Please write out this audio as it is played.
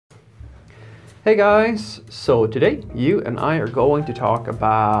Hey guys, so today you and I are going to talk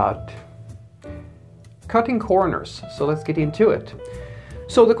about cutting corners, so let's get into it.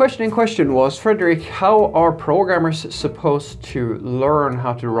 So the question in question was, Frederick, how are programmers supposed to learn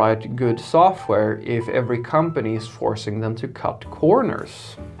how to write good software if every company is forcing them to cut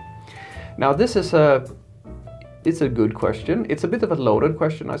corners? Now this is it's a good question. It's a bit of a loaded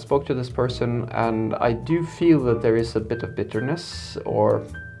question. I spoke to this person and I do feel that there is a bit of bitterness, or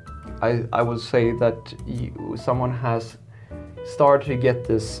I would say that someone has started to get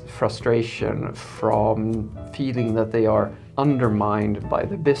this frustration from feeling that they are undermined by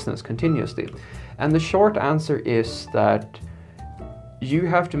the business continuously. And the short answer is that you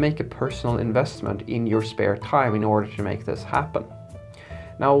have to make a personal investment in your spare time in order to make this happen.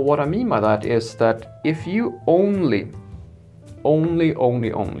 Now, what I mean by that is that if you only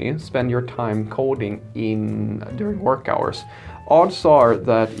spend your time coding during work hours, odds are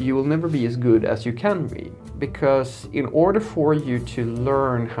that you will never be as good as you can be, because in order for you to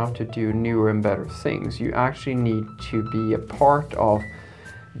learn how to do newer and better things, you actually need to be a part of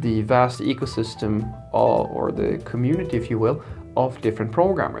the vast ecosystem or the community, if you will, of different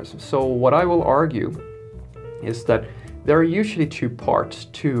programmers. So what I will argue is that there are usually two parts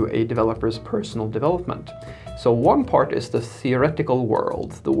to a developer's personal development. So one part is the theoretical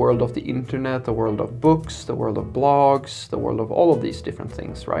world, the world of the internet, the world of books, the world of blogs, the world of all of these different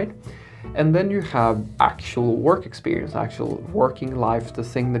things, right? And then you have actual work experience, actual working life, the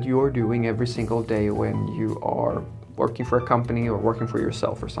thing that you are doing every single day when you are working for a company or working for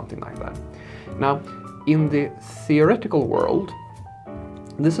yourself or something like that. Now, in the theoretical world,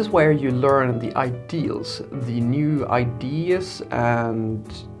 this is where you learn the ideals, the new ideas, and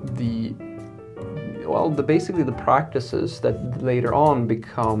basically the practices that later on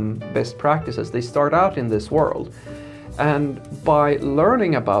become best practices. They start out in this world. And by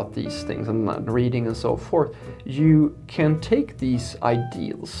learning about these things and reading and so forth, you can take these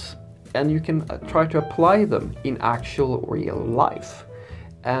ideals and you can try to apply them in actual real life.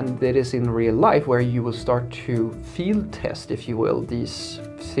 And it is in real life where you will start to field test, if you will, these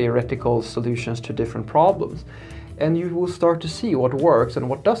theoretical solutions to different problems. And you will start to see what works and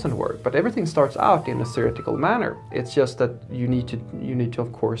what doesn't work. But everything starts out in a theoretical manner. It's just that you need to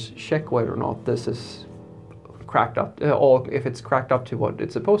of course check whether or not this is cracked up, or if it's cracked up to what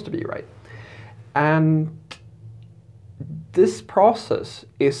it's supposed to be, right? And this process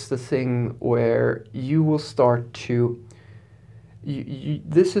is the thing where you will start to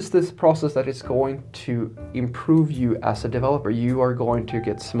this is this process that is going to improve you as a developer. You are going to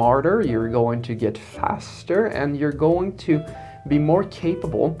get smarter, you're going to get faster, and you're going to be more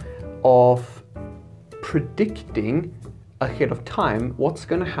capable of predicting ahead of time what's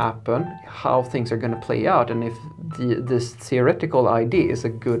going to happen, how things are going to play out, and if this theoretical idea is a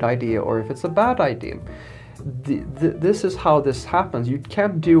good idea or if it's a bad idea. This is how this happens. You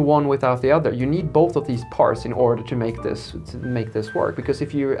can't do one without the other. You need both of these parts in order to make this work. Because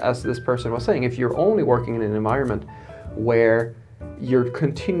if you, as this person was saying, if you're only working in an environment where you're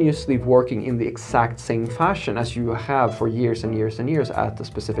continuously working in the exact same fashion as you have for years and years and years at the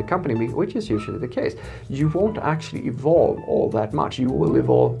specific company, which is usually the case, you won't actually evolve all that much. You will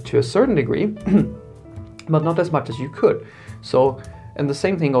evolve to a certain degree, but not as much as you could. So. And the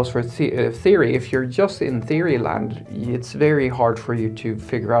same thing goes for theory. If you're just in theory land, it's very hard for you to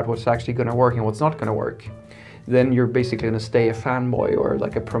figure out what's actually going to work and what's not going to work. Then you're basically going to stay a fanboy or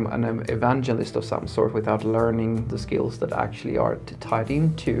like an evangelist of some sort without learning the skills that actually are tied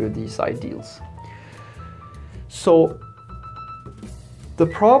into these ideals. So the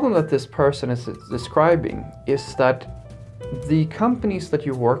problem that this person is describing is that the companies that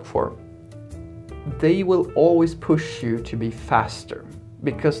you work for, they will always push you to be faster,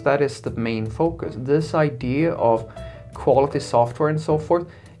 because that is the main focus. This idea of quality software and so forth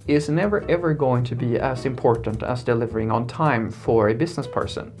is never ever going to be as important as delivering on time for a business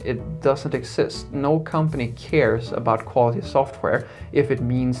person. It doesn't exist. No company cares about quality software if it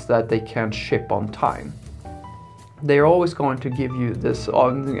means that they can ship on time. They're always going to give you this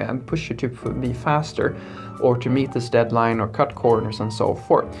and push you to be faster or to meet this deadline or cut corners and so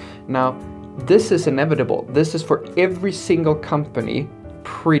forth. Now, this is inevitable. This is for every single company,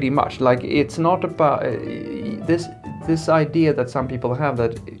 pretty much. Like, it's not about this idea that some people have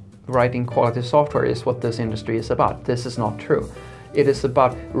that writing quality software is what this industry is about. This is not true. It is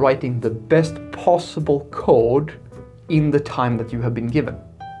about writing the best possible code in the time that you have been given.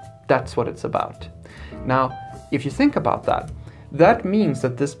 That's what it's about. Now, if you think about that, that means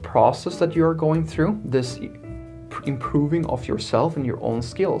that this process that you're going through, this improving of yourself and your own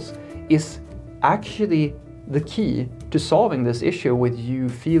skills, is actually the key to solving this issue with you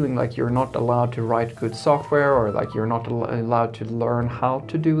feeling like you're not allowed to write good software, or like you're not allowed to learn how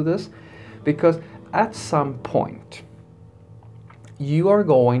to do this. Because at some point, you are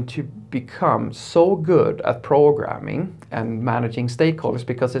going to become so good at programming and managing stakeholders,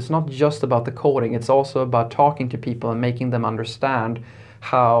 because it's not just about the coding, it's also about talking to people and making them understand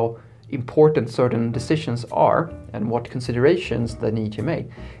how important certain decisions are and what considerations they need to make.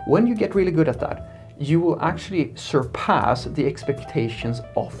 When you get really good at that, you will actually surpass the expectations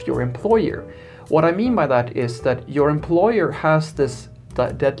of your employer. What I mean by that is that your employer has this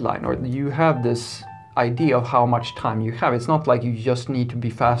deadline, or you have this idea of how much time you have. It's not like you just need to be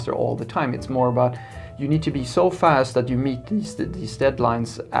faster all the time. It's more about you need to be so fast that you meet these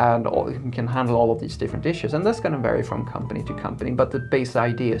deadlines and can handle all of these different issues. And that's going to vary from company to company, but the base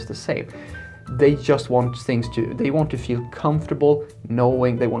idea is the same. They just want they want to feel comfortable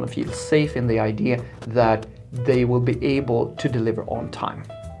knowing, they want to feel safe in the idea that they will be able to deliver on time.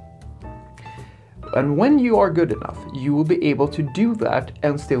 And when you are good enough, you will be able to do that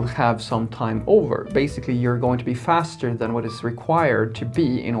and still have some time over. Basically, you're going to be faster than what is required to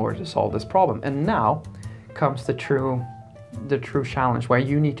be in order to solve this problem. And now comes the true challenge, where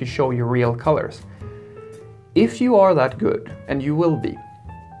you need to show your real colors. If you are that good, and you will be,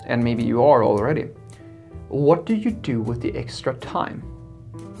 and maybe you are already, what do you do with the extra time?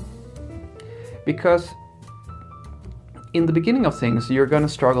 Because in the beginning of things, you're going to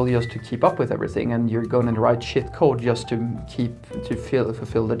struggle just to keep up with everything, and you're going to write shit code just to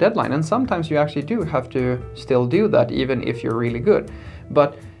fulfill the deadline. And sometimes you actually do have to still do that, even if you're really good.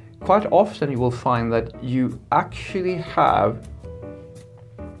 But quite often you will find that you actually have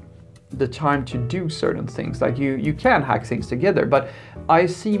the time to do certain things. Like you can hack things together, but I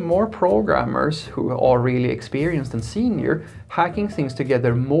see more programmers who are really experienced and senior hacking things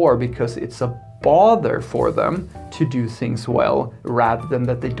together more because it's a bother for them to do things well, rather than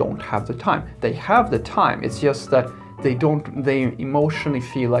that they don't have the time. They have the time, it's just that they emotionally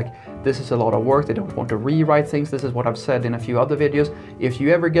feel like this is a lot of work, they don't want to rewrite things. This is what I've said in a few other videos. If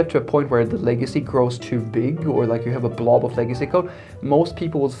you ever get to a point where the legacy grows too big, or like you have a blob of legacy code, most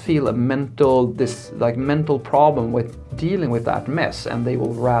people will feel a mental problem with dealing with that mess, and they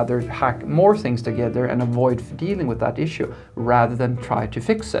will rather hack more things together and avoid dealing with that issue rather than try to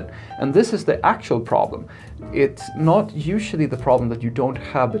fix it. And this is the actual problem. It's not usually the problem that you don't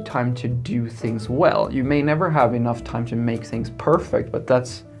have the time to do things well. You may never have enough time to make things perfect, but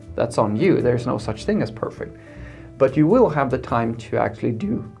that's on you. There's no such thing as perfect. But you will have the time to actually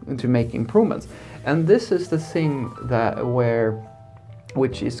make improvements. And this is the thing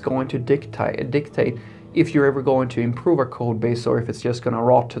which is going to dictate if you're ever going to improve a code base, or if it's just going to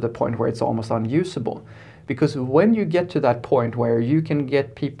rot to the point where it's almost unusable. Because when you get to that point where you can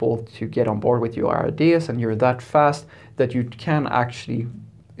get people to get on board with your ideas, and you're that fast that you can actually,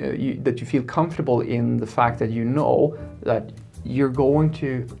 that you feel comfortable in the fact that you know that you're going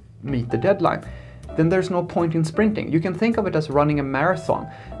to meet the deadline, then there's no point in sprinting. You can think of it as running a marathon.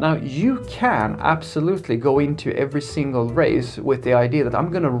 Now, you can absolutely go into every single race with the idea that I'm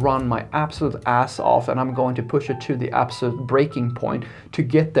going to run my absolute ass off and I'm going to push it to the absolute breaking point to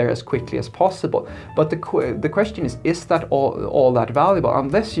get there as quickly as possible. But the question is that all that valuable?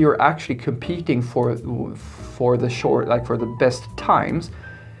 Unless you're actually competing for the short, like for the best times,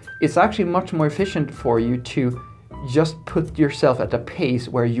 it's actually much more efficient for you to just put yourself at a pace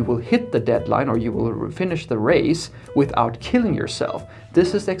where you will hit the deadline, or you will finish the race without killing yourself.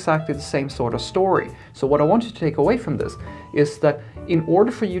 This is exactly the same sort of story. So what I want you to take away from this is that in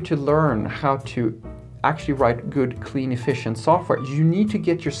order for you to learn how to actually write good, clean, efficient software, you need to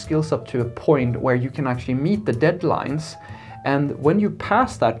get your skills up to a point where you can actually meet the deadlines. And when you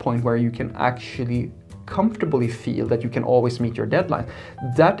pass that point where you can actually comfortably feel that you can always meet your deadline,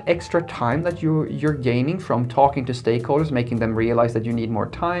 that extra time that you're gaining from talking to stakeholders, making them realize that you need more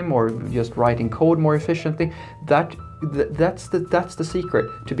time, or just writing code more efficiently, that's the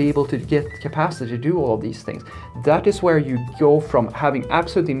secret to be able to get capacity to do all of these things. That is where you go from having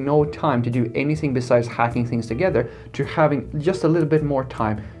absolutely no time to do anything besides hacking things together, to having just a little bit more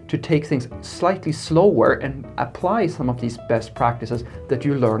time to take things slightly slower and apply some of these best practices that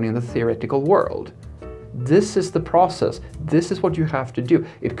you learn in the theoretical world. This is the process. This is what you have to do.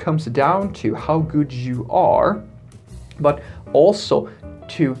 It comes down to how good you are, but also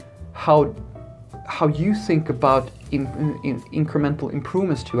to how you think about incremental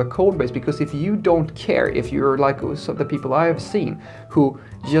improvements to a code base. Because if you don't care, if you're like some of the people I have seen who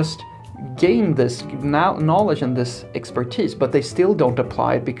just gain this knowledge and this expertise, but they still don't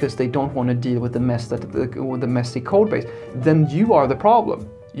apply it because they don't want to deal with the messy code base, then you are the problem.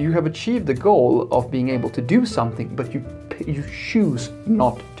 you have achieved the goal of being able to do something, but you choose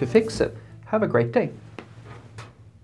not to fix it. Have a great day.